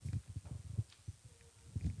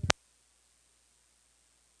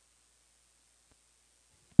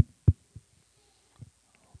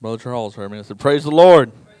Brother Charles heard me. I said, praise the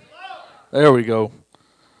Lord. There we go.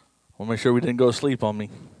 We'll make sure we didn't go to sleep on me.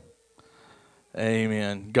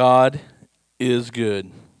 Amen. God is good.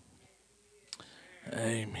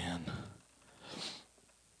 Amen.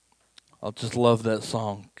 I'll just love that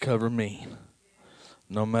song, Cover Me.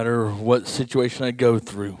 No matter what situation I go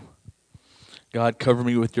through, God, cover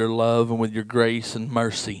me with your love and with your grace and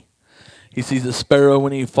mercy. He sees the sparrow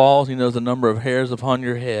when he falls. He knows the number of hairs upon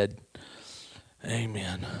your head.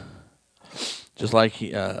 Amen. Just like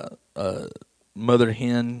mother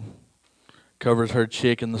hen covers her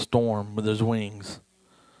chick in the storm with his wings.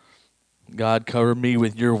 God, cover me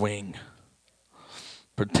with your wing.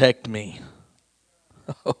 Protect me.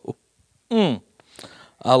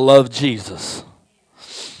 I love Jesus.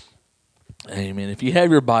 Amen. If you have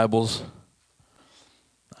your Bibles,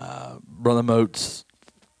 Brother Moats,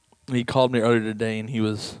 he called me earlier today, and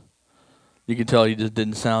you could tell he just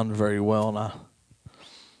didn't sound very well, and I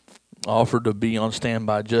offered to be on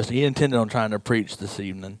standby. He intended on trying to preach this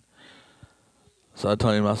evening. So I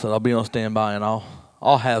told him, I said, I'll be on standby, and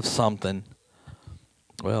I'll have something.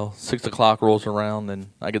 Well, 6 o'clock rolls around, and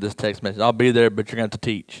I get this text message. I'll be there, but you're going to have to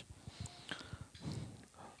teach.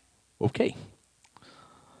 Okay.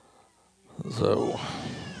 So,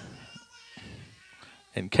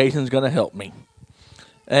 and Cason's going to help me.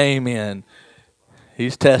 Amen.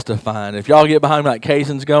 He's testifying. If y'all get behind me like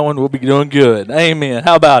Cason's going, we'll be doing good. Amen.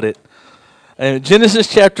 How about it? And Genesis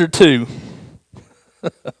chapter 2.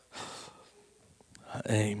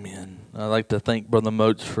 Amen. I'd like to thank Brother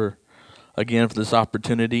Moats for this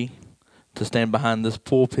opportunity to stand behind this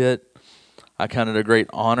pulpit. I count it a great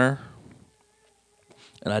honor,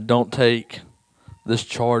 and I don't take this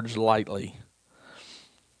charge lightly.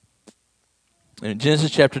 In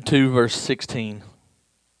Genesis chapter 2, verse 16.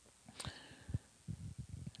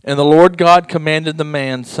 And the Lord God commanded the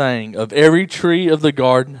man, saying, of every tree of the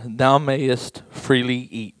garden thou mayest freely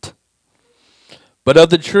eat. But of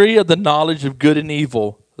the tree of the knowledge of good and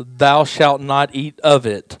evil thou shalt not eat of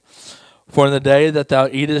it. For in the day that thou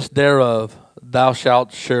eatest thereof thou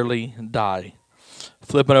shalt surely die.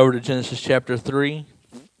 Flipping over to Genesis chapter 3,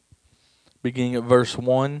 beginning at verse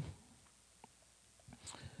 1.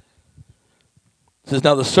 It says,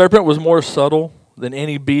 now the serpent was more subtle than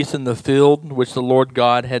any beast in the field which the Lord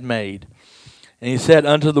God had made. And he said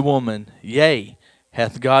unto the woman, yea,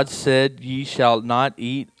 hath God said, ye shall not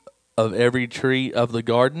eat of every tree of the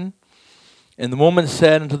garden? And the woman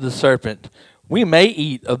said unto the serpent, we may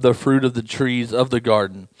eat of the fruit of the trees of the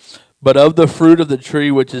garden, but of the fruit of the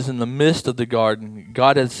tree which is in the midst of the garden,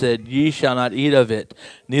 God hath said, ye shall not eat of it,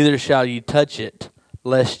 neither shall ye touch it,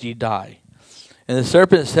 lest ye die. And the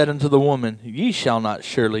serpent said unto the woman, ye shall not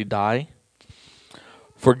surely die.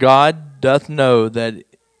 For God doth know that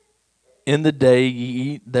in the day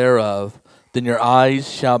ye eat thereof, then your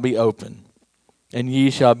eyes shall be open, and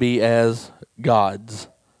ye shall be as gods,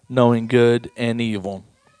 knowing good and evil.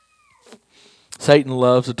 Satan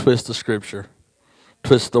loves to twist the scripture,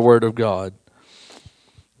 twist the word of God.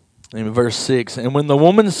 In verse 6, and when the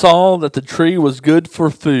woman saw that the tree was good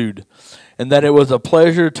for food, and that it was a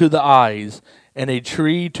pleasure to the eyes, and a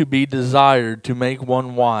tree to be desired to make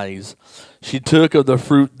one wise, she took of the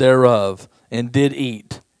fruit thereof, and did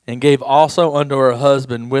eat, and gave also unto her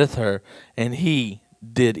husband with her, and he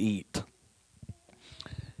did eat.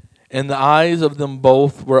 And the eyes of them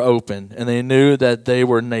both were open, and they knew that they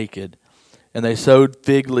were naked. And they sewed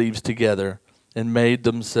fig leaves together, and made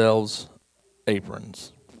themselves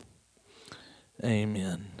aprons.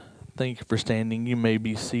 Amen. Thank you for standing. You may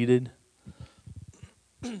be seated.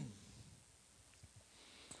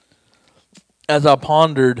 As I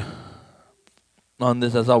pondered on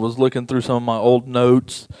this, as I was looking through some of my old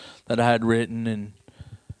notes that I had written, and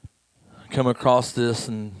come across this,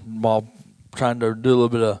 and while trying to do a little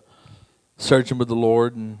bit of searching with the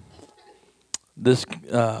Lord, and this,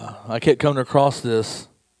 I kept coming across this,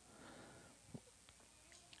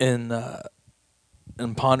 and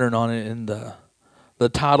pondering on it, and the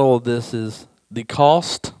title of this is The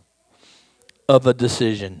Cost of a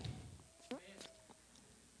Decision.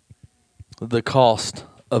 The cost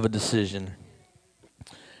of a decision.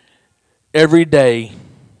 Every day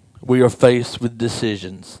we are faced with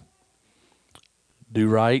decisions. Do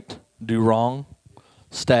right, do wrong,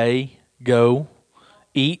 stay, go,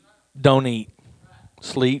 eat, don't eat,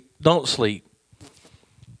 sleep, don't sleep.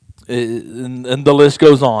 And the list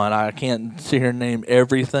goes on. I can't sit here and name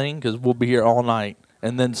everything because we'll be here all night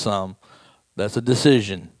and then some. That's a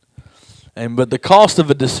decision. But the cost of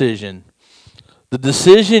a decision, the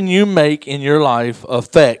decision you make in your life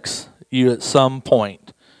affects you at some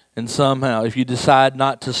point. And somehow, if you decide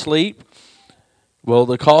not to sleep, Well,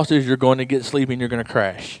 the cost is you're going to get sleepy and you're going to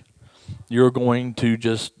crash. You're going to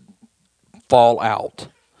just fall out.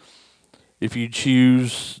 If you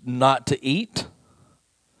choose not to eat,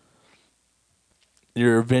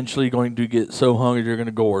 you're eventually going to get so hungry you're going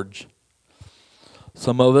to gorge.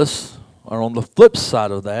 Some of us are on the flip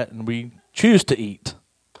side of that, and we choose to eat.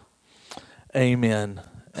 Amen.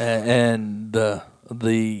 And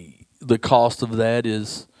the cost of that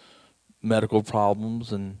is medical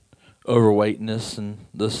problems and overweightness and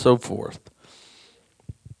so forth.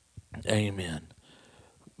 Amen.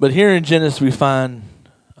 But here in Genesis we find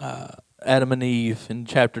Adam and Eve in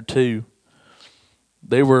chapter 2.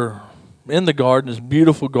 They were in the garden, this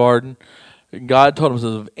beautiful garden. And God told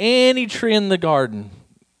them, of any tree in the garden,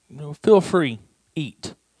 feel free,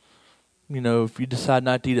 eat. If you decide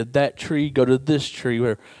not to eat of that tree, go to this tree,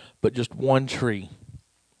 whatever. But just one tree,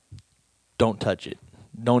 don't touch it.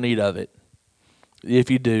 Don't eat of it. If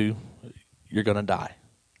you do, you're going to die.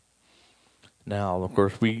 Now, of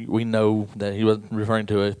course, we know that he wasn't referring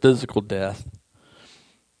to a physical death.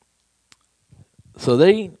 So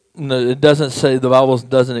it doesn't say, the Bible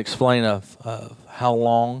doesn't explain of how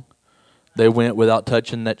long they went without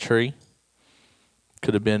touching that tree.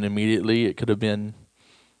 Could have been immediately. It could have been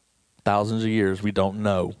thousands of years. We don't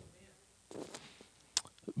know.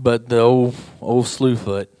 But the old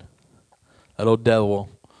Slewfoot, that old devil,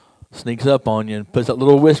 sneaks up on you and puts that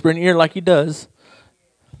little whisper in your ear like he does.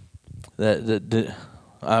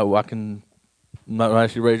 I can not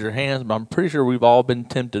actually raise your hands, but I'm pretty sure we've all been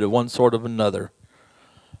tempted at one sort of another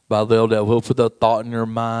by the old devil. He'll put that thought in your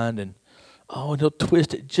mind, and he'll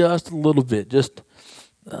twist it just a little bit, just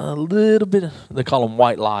a little bit. They call them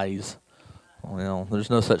white lies. Well,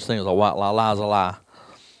 there's no such thing as a white lie. Lie's a lie.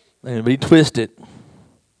 And he twist it.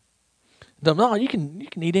 No, you can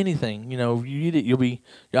eat anything. You eat it, your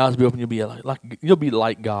eyes will be open. You'll be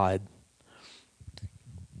like God.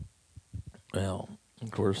 Well,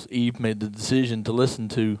 of course, Eve made the decision to listen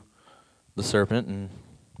to the serpent and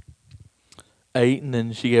ate, and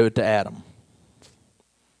then she gave it to Adam.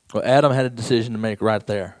 Well, Adam had a decision to make right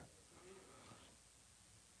there.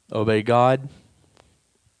 Obey God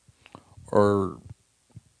or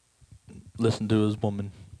listen to his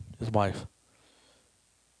woman, his wife.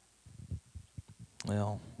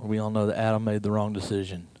 Well, we all know that Adam made the wrong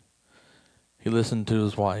decision. He listened to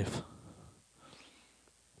his wife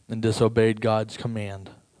and disobeyed God's command.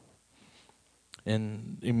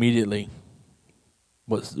 And immediately,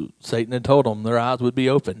 what Satan had told them, their eyes would be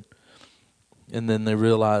open. And then they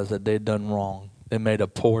realized that they had done wrong. They made a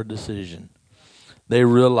poor decision. They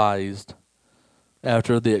realized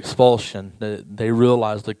after the expulsion that they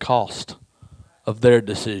realized the cost of their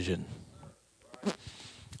decision.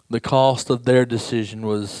 The cost of their decision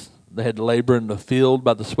was they had to labor in the field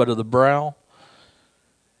by the sweat of the brow,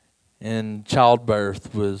 and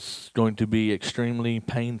childbirth was going to be extremely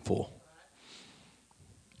painful.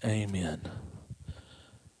 Amen.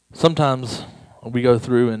 Sometimes we go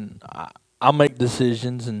through and I'll make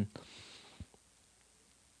decisions and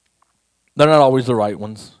they're not always the right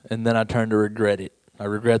ones, and then I turn to regret it. I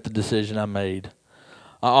regret the decision I made.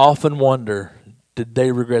 I often wonder, did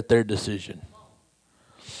they regret their decision?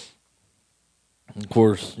 Of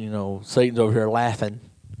course, Satan's over here laughing.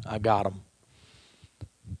 I got him.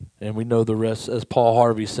 And we know the rest, as Paul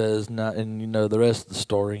Harvey says, the rest of the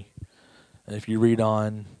story. And if you read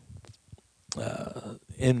on,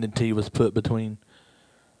 enmity was put between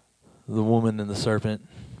the woman and the serpent.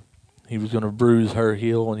 He was going to bruise her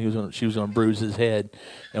heel, and she was going to bruise his head.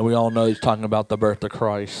 And we all know he's talking about the birth of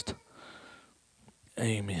Christ.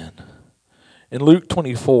 Amen. In Luke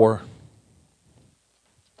 24,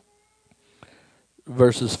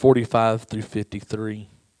 verses 45 through 53,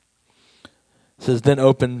 it says, Then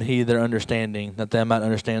opened he their understanding, that they might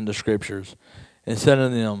understand the Scriptures, and said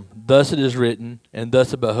unto them, Thus it is written, and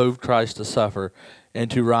thus it behoved Christ to suffer,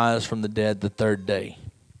 and to rise from the dead the third day.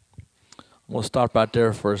 We'll stop right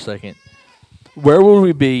there for a second. Where would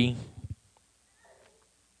we be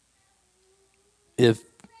if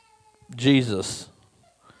Jesus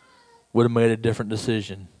would have made a different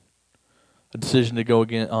decision? A decision to go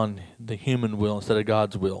again on the human will instead of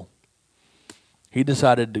God's will. He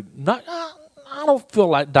decided to I don't feel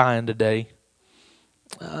like dying today.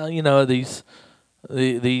 These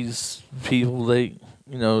people,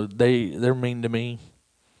 they're mean to me.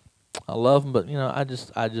 I love them, but I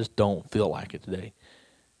just don't feel like it today.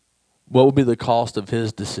 What would be the cost of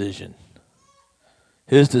his decision?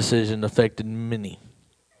 His decision affected many,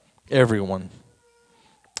 everyone.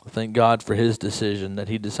 Thank God for his decision that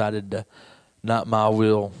he decided to, not my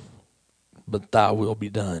will, but thy will be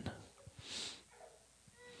done.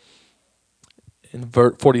 In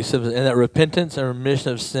verse 47, and that repentance and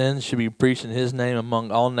remission of sins should be preached in his name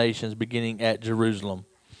among all nations, beginning at Jerusalem.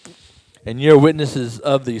 And ye are witnesses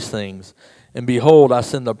of these things. And behold, I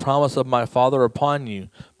send the promise of my Father upon you.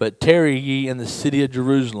 But tarry ye in the city of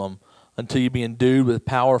Jerusalem, until ye be endued with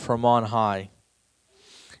power from on high.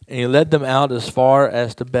 And he led them out as far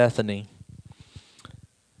as to Bethany.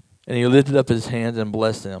 And he lifted up his hands and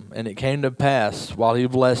blessed them. And it came to pass, while he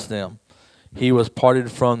blessed them, he was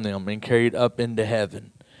parted from them and carried up into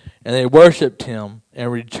heaven. And they worshipped him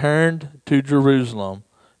and returned to Jerusalem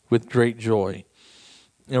with great joy,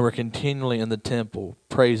 and were continually in the temple,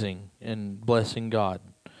 praising and blessing God.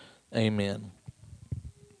 Amen.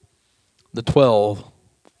 The 12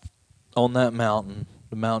 on that mountain,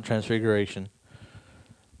 the Mount Transfiguration,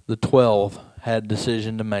 the 12 had a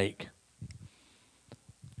decision to make.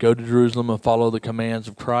 Go to Jerusalem and follow the commands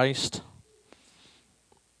of Christ,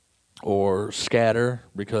 or scatter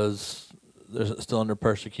because they're still under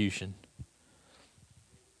persecution.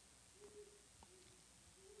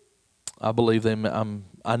 I believe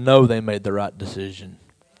I know they made the right decision.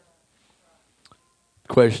 The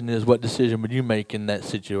question is, what decision would you make in that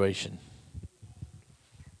situation?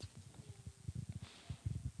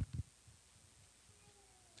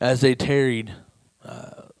 As they tarried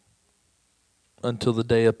until the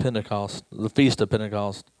day of Pentecost, the feast of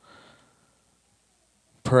Pentecost,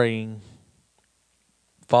 praying,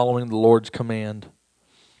 following the Lord's command,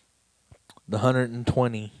 the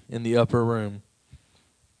 120 in the upper room,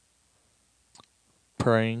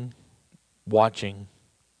 praying, watching,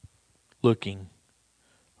 looking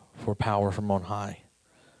for power from on high.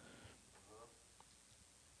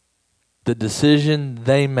 The decision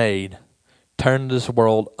they made turned this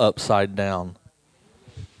world upside down.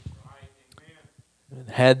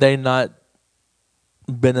 Had they not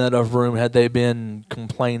been in a room, had they been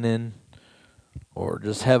complaining or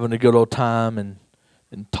just having a good old time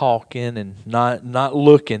and talking and not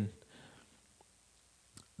looking,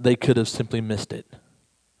 they could have simply missed it.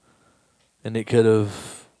 And it could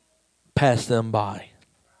have passed them by.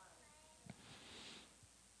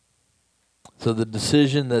 So the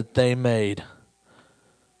decision that they made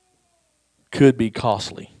could be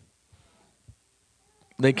costly.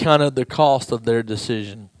 They counted the cost of their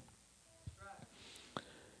decision.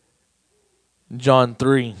 John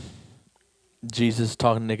 3, Jesus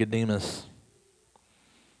talking to Nicodemus.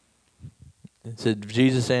 It said,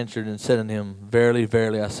 Jesus answered and said unto him, Verily,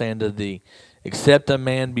 verily, I say unto thee, except a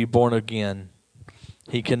man be born again,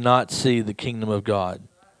 he cannot see the kingdom of God.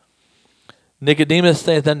 Nicodemus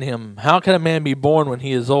saith unto him, How can a man be born when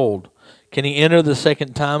he is old? Can he enter the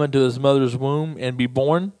second time into his mother's womb and be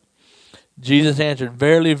born? Jesus answered,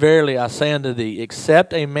 Verily, verily, I say unto thee,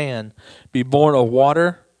 except a man be born of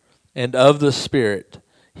water and of the Spirit,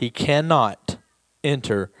 he cannot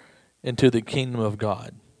enter into the kingdom of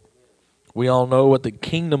God. We all know what the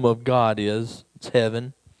kingdom of God is. It's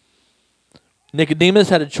heaven. Nicodemus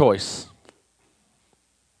had a choice.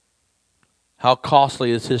 How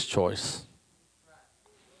costly is his choice?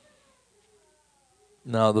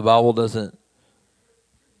 Now, the Bible doesn't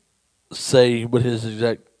say what his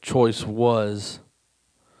exact choice was.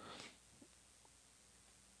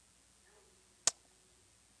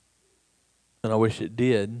 And I wish it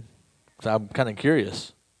did, because I'm kind of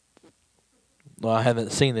curious. Well, I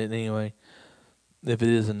haven't seen it anyway. If it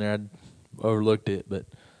is in there, I'd overlooked it. But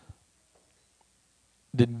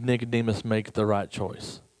did Nicodemus make the right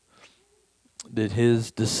choice? Did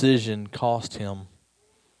his decision cost him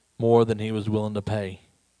more than he was willing to pay?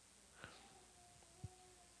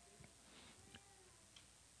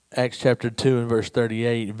 Acts chapter 2 and verse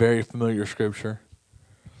 38, very familiar scripture.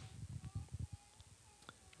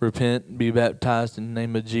 Repent, be baptized in the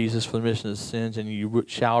name of Jesus for the remission of sins, and you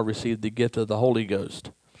shall receive the gift of the Holy Ghost.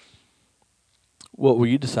 What will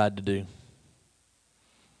you decide to do?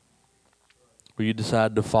 Will you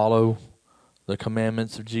decide to follow the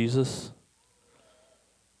commandments of Jesus?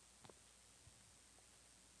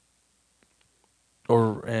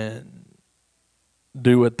 And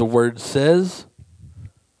do what the Word says?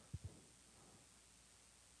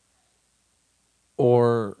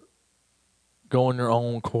 Or go on your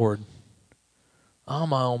own accord? I'm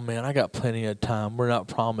my own man. I got plenty of time. We're not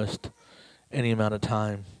promised any amount of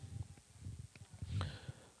time.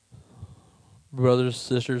 Brothers,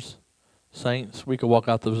 sisters, saints, we could walk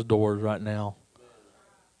out those doors right now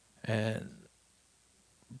and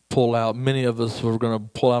pull out. Many of us are going to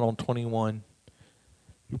pull out on 21.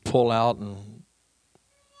 You pull out, and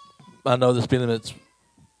I know the speed limit's,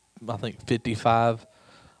 I think, 55.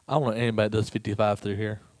 I don't know anybody that does 55 through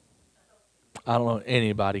here. I don't know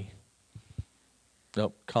anybody.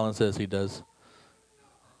 Nope, Colin says he does.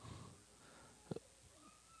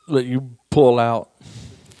 But you pull out,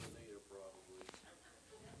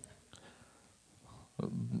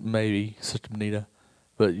 maybe Sister Benita,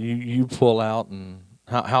 but you pull out, and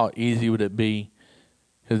how easy would it be?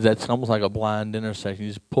 Because that's almost like a blind intersection. You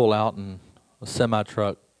just pull out, and a semi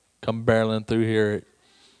truck come barreling through here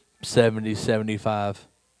at 70, 75.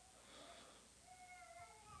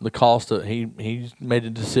 The cost of he made a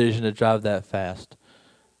decision to drive that fast.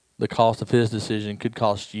 The cost of his decision could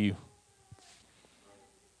cost you.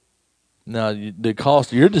 Now, the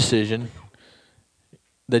cost of your decision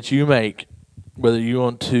that you make, whether you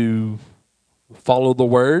want to follow the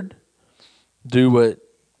word, do what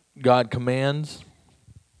God commands,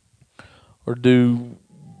 or do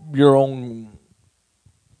your own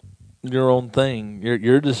thing.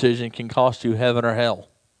 Your decision can cost you heaven or hell.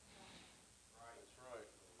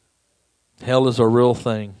 Hell is a real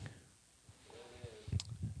thing,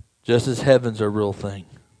 just as heaven's a real thing.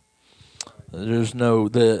 There's no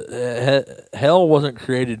hell wasn't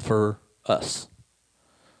created for us,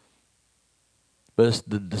 but it's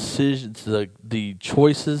the decisions, the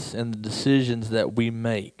choices, and the decisions that we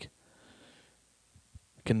make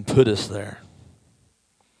can put us there.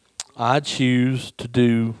 I choose to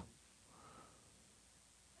do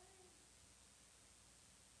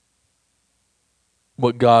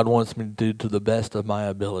what God wants me to do to the best of my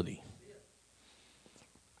ability.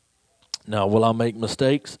 Now, will I make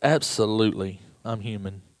mistakes? Absolutely. I'm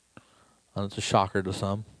human. It's a shocker to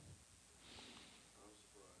some.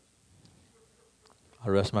 I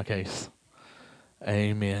rest my case.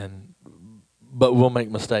 Amen. But we'll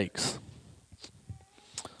make mistakes.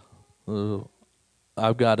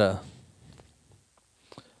 I've got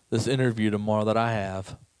this interview tomorrow that I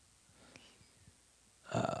have.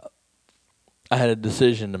 I had a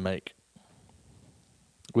decision to make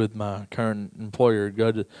with my current employer.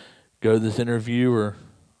 Go to this interview or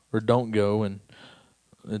don't go, and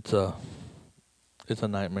it's a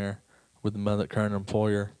nightmare with my current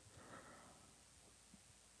employer.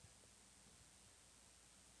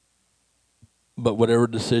 But whatever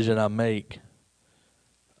decision I make,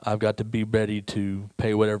 I've got to be ready to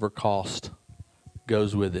pay whatever cost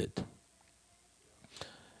goes with it.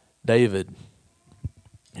 David,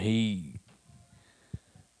 he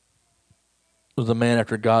was a man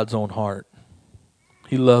after God's own heart.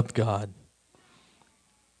 He loved God.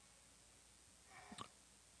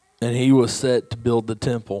 And he was set to build the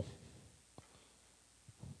temple.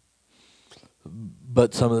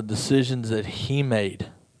 But some of the decisions that he made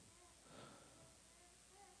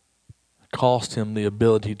cost him the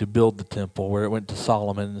ability to build the temple, where it went to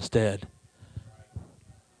Solomon instead.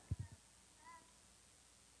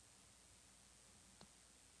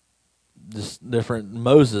 This different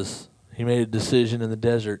Moses, he made a decision in the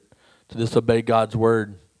desert to disobey God's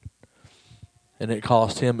word, and it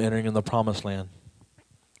cost him entering in the promised land.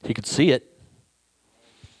 He could see it,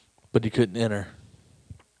 but he couldn't enter.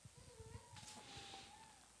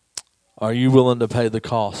 Are you willing to pay the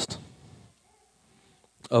cost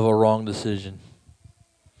of a wrong decision?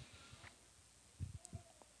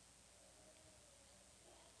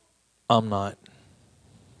 I'm not.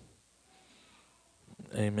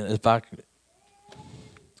 Amen. If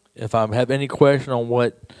I have any question on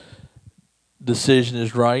what decision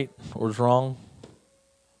is right or is wrong,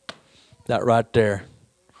 that right there,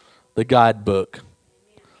 the guidebook.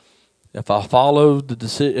 If I follow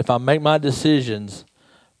if I make my decisions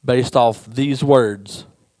based off these words,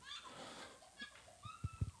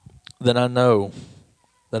 then I know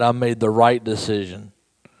that I made the right decision.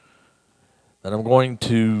 That I'm going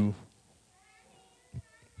to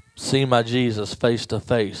see my Jesus face to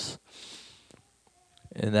face.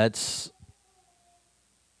 And that's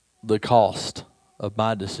the cost of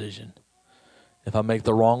my decision. If I make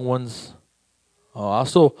the wrong ones, I'll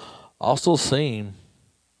still see him,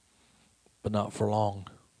 but not for long.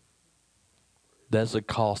 That's the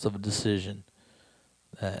cost of a decision.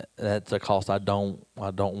 That's a cost I don't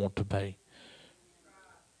want to pay.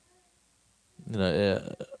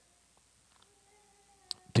 To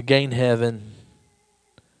gain heaven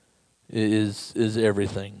is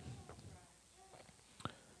everything.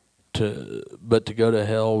 But to go to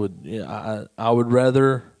hell I would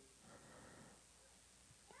rather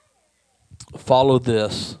follow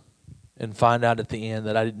this and find out at the end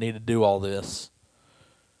that I didn't need to do all this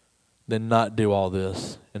than not do all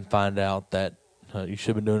this and find out that you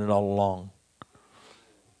should have been doing it all along.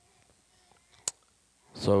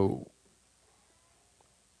 So,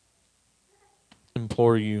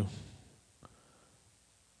 implore you,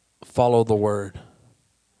 follow the word.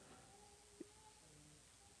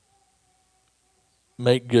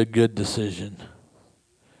 Make a good decision.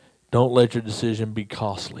 Don't let your decision be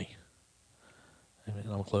costly.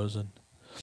 And I'm closing.